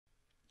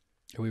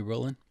Are we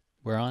rolling?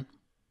 We're on?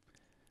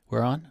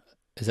 We're on?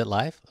 Is it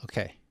live?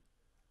 Okay.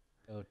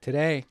 So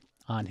today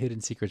on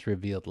Hidden Secrets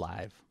Revealed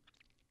Live,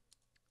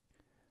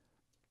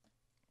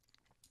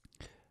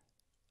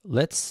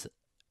 let's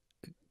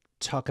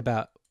talk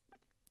about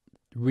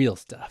real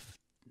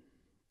stuff,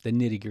 the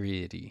nitty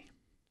gritty,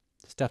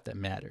 stuff that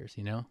matters,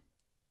 you know?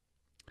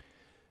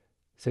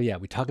 So, yeah,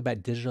 we talk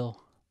about digital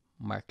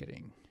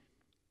marketing,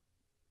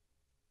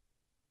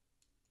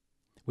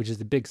 which is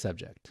the big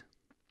subject.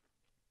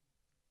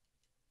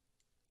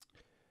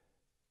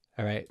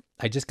 All right.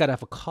 I just got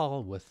off a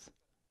call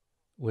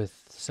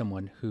with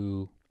someone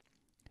who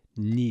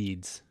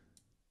needs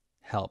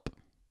help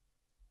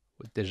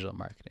with digital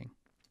marketing.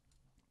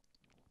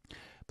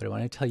 But I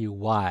want to tell you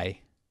why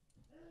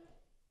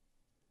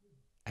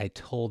I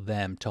told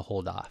them to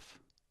hold off.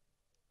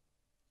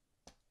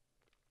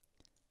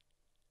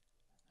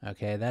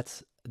 Okay,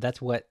 that's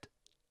what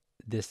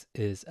this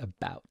is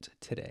about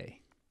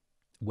today.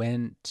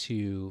 When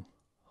to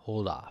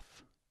hold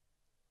off.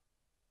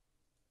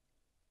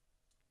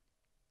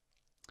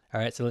 All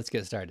right, so let's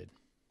get started.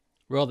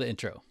 Roll the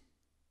intro.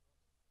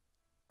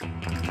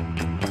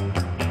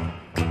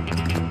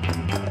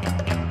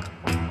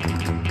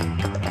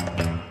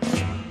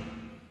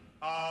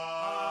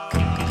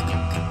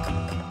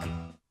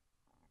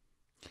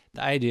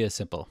 The idea is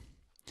simple.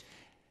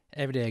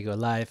 Every day I go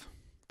live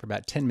for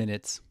about 10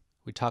 minutes.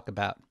 We talk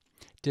about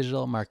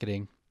digital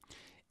marketing.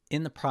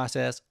 In the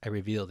process, I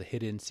reveal the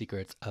hidden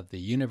secrets of the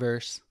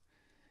universe.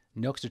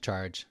 No extra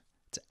charge.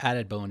 It's an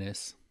added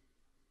bonus.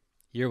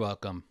 You're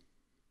welcome.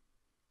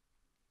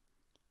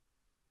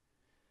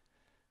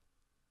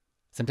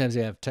 Sometimes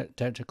we have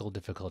technical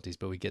difficulties,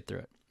 but we get through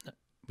it.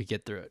 We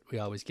get through it. We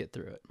always get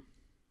through it.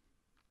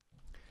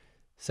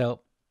 So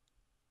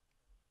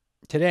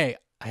today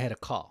I had a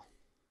call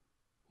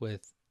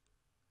with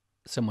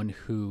someone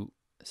who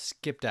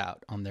skipped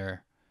out on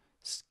their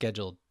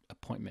scheduled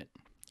appointment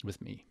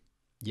with me.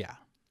 Yeah,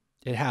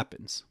 it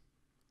happens.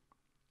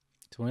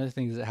 It's one of the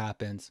things that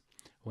happens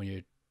when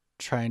you're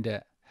trying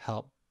to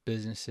help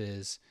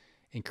businesses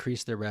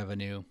increase their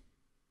revenue.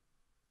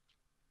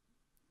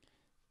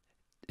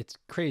 It's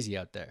crazy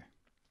out there.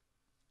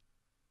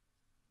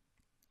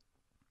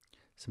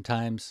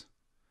 Sometimes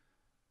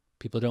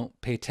people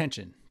don't pay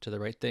attention to the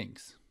right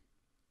things.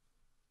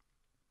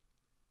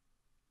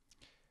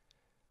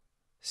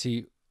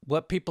 See,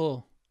 what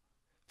people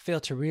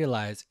fail to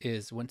realize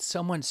is when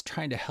someone's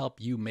trying to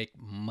help you make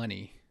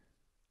money,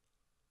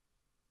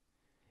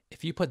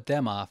 if you put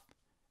them off,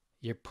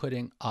 you're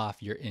putting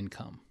off your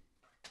income.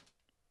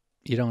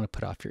 You don't want to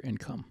put off your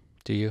income,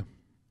 do you?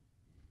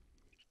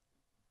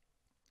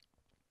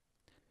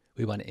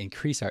 We want to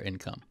increase our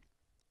income.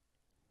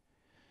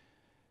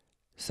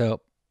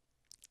 So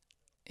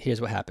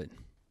here's what happened.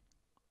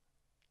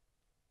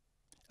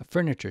 A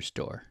furniture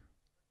store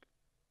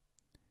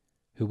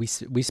who we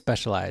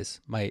specialize,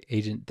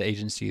 the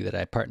agency that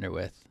I partner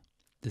with,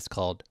 is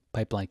called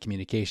Pipeline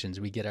Communications.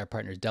 We get our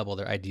partners double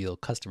their ideal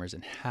customers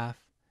in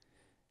half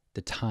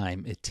the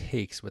time it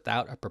takes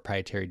without our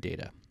proprietary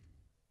data.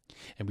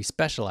 And we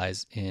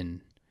specialize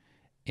in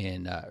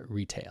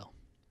retail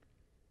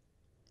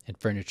and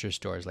furniture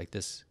stores like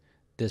this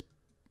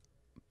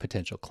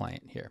potential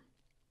client here.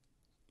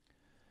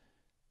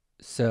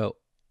 So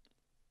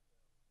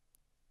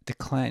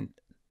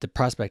the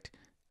prospect,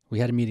 we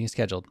had a meeting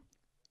scheduled.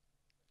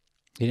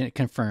 He didn't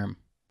confirm,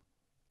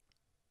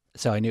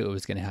 so I knew it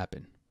was going to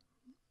happen.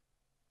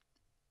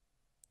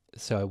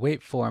 So I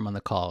wait for him on the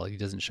call. He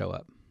doesn't show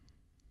up.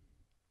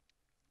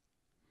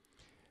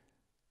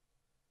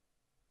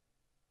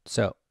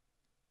 So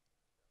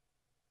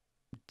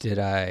did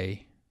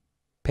I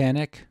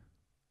panic?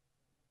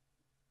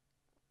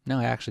 No,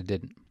 I actually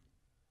didn't.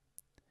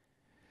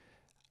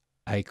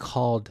 I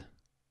called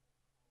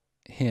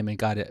him and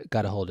got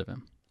a hold of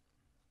him.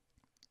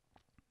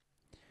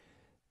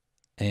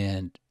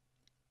 And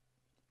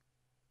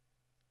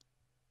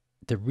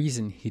the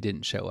reason he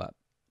didn't show up,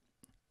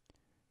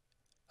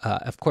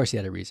 of course he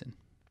had a reason.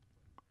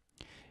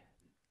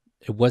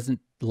 It wasn't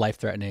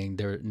life-threatening.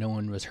 No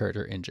one was hurt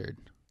or injured.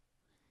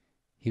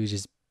 He was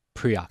just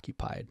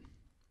preoccupied.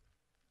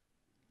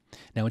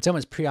 Now, when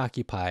someone's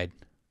preoccupied,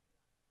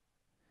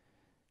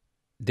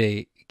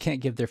 they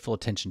can't give their full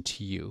attention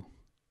to you.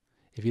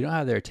 If you don't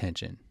have their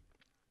attention,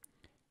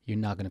 you're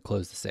not going to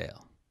close the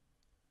sale.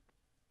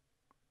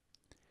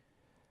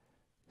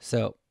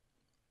 So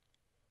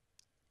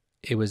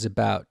it was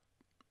about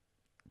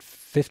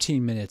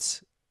 15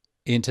 minutes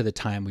into the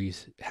time we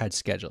had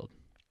scheduled.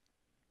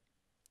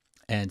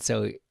 And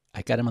so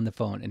I got him on the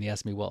phone and he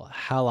asked me, well,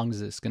 how long is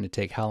this going to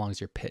take? How long is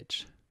your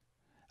pitch?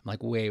 I'm like,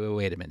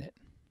 wait a minute.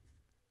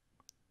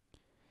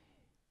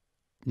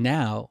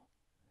 Now,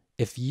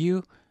 if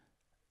we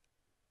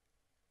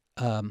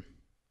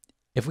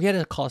had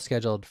a call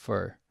scheduled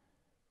for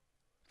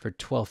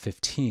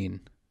 12:15,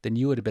 then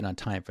you would have been on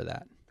time for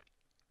that.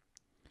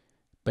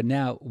 But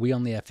now we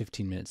only have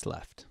 15 minutes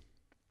left.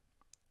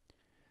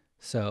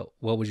 So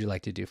what would you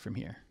like to do from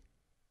here?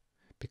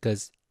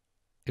 Because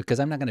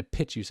I'm not going to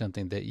pitch you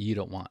something that you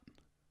don't want.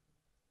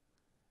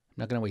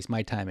 not going to waste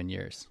my time and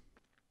yours.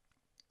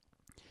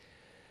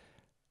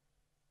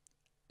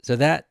 So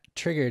that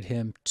triggered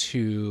him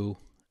to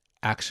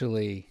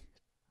actually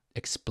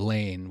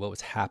explain what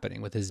was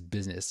happening with his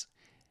business.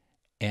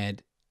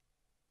 And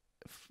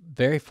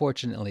very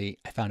fortunately,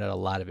 I found out a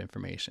lot of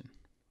information.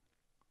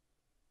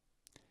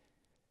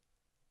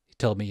 He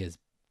told me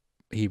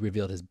he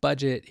revealed his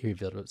budget. He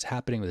revealed what was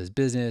happening with his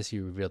business. He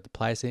revealed the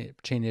supply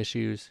chain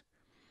issues.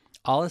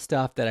 All the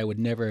stuff that I would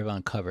never have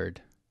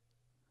uncovered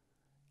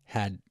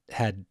had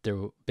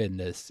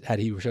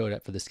he showed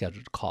up for the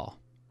scheduled call.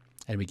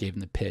 And we gave him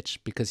the pitch,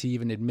 because he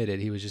even admitted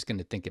he was just going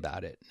to think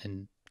about it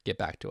and get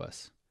back to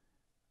us.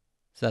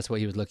 So that's what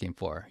he was looking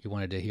for. He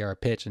wanted to hear our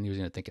pitch and he was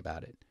going to think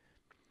about it.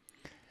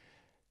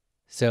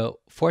 So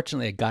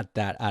fortunately, I got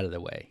that out of the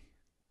way.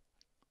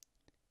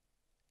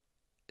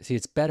 See,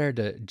 it's better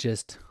to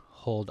just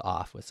hold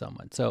off with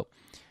someone. So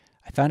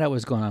I found out what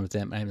was going on with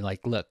them. And I'm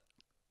like, look,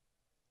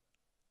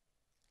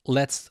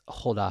 let's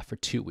hold off for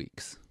 2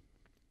 weeks.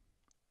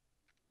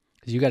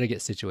 Because you got to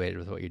get situated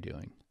with what you're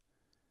doing.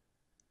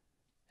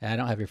 And I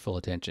don't have your full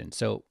attention.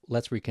 So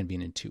let's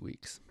reconvene in 2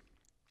 weeks.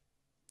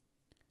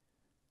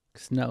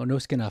 Because no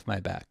skin off my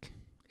back.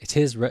 It's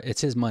his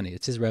money.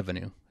 It's his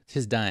revenue. It's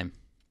his dime.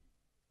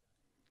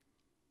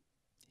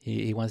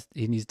 He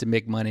needs to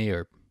make money,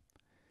 or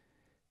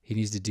he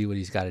needs to do what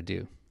he's got to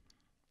do.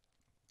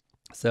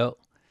 So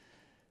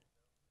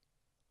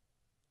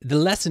the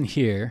lesson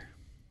here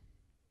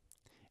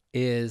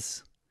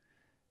is,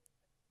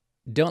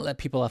 don't let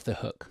people off the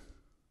hook.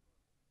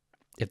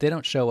 If they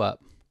don't show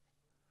up,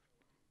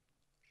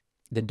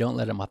 then don't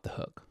let them off the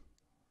hook.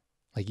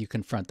 Like, you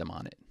confront them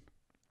on it.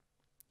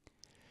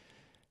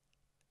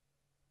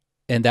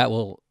 And that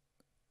will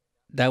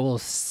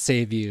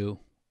save you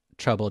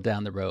trouble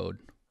down the road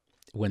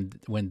when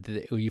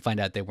you find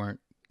out they weren't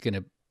going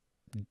to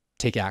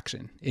take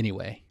action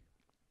anyway.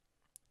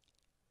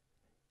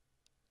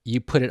 You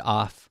put it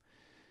off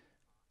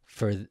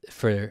for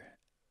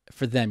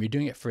them. You're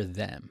doing it for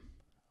them.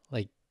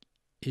 Like,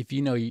 if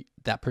you know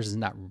that person's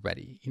not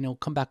ready,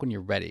 come back when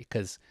you're ready,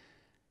 because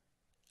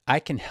I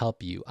can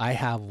help you. I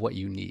have what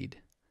you need.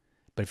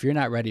 But if you're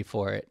not ready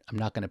for it, I'm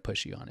not going to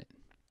push you on it.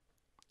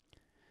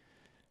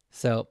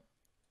 So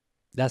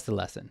that's the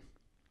lesson.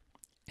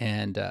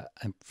 And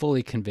I'm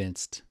fully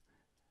convinced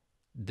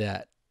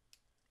that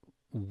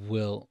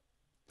we'll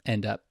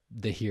end up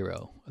the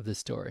hero of the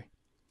story,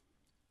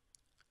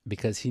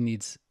 because he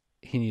needs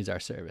our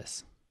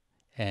service,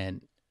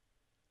 and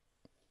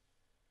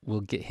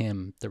we'll get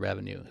him the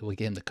revenue. We'll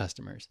get him the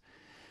customers.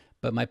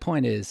 But my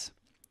point is,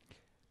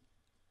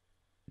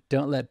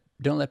 don't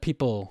let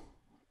people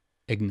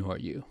ignore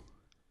you.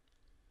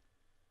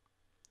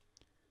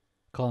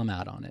 Call them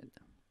out on it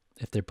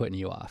if they're putting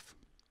you off.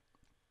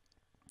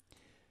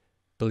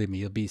 Believe me,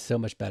 you'll be so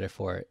much better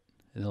for it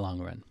in the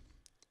long run.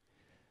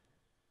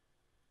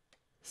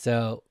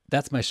 So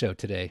that's my show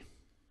today.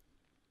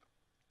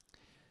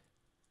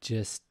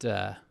 Just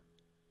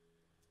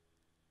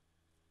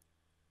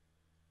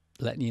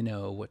letting you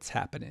know what's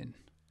happening.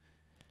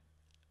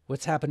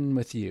 What's happening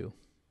with you?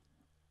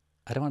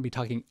 I don't want to be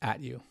talking at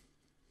you,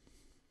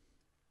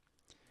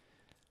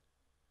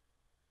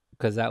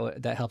 because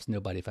that helps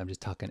nobody if I'm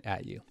just talking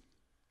at you.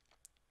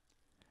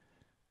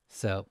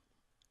 So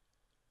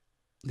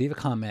leave a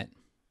comment,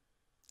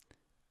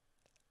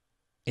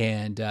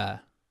 and I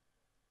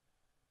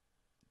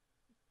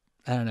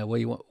don't know,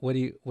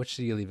 what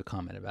should you leave a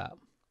comment about?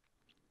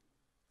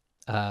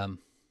 I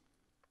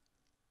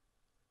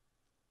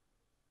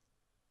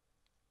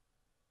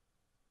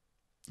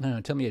don't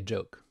know, tell me a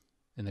joke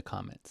in the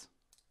comments.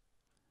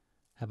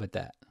 How about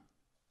that?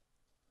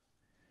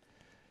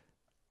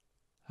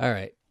 All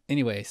right.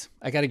 Anyways,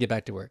 I got to get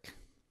back to work.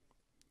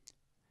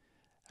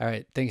 All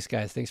right. Thanks,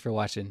 guys. Thanks for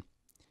watching.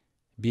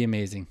 Be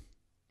amazing.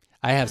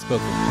 I have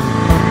spoken.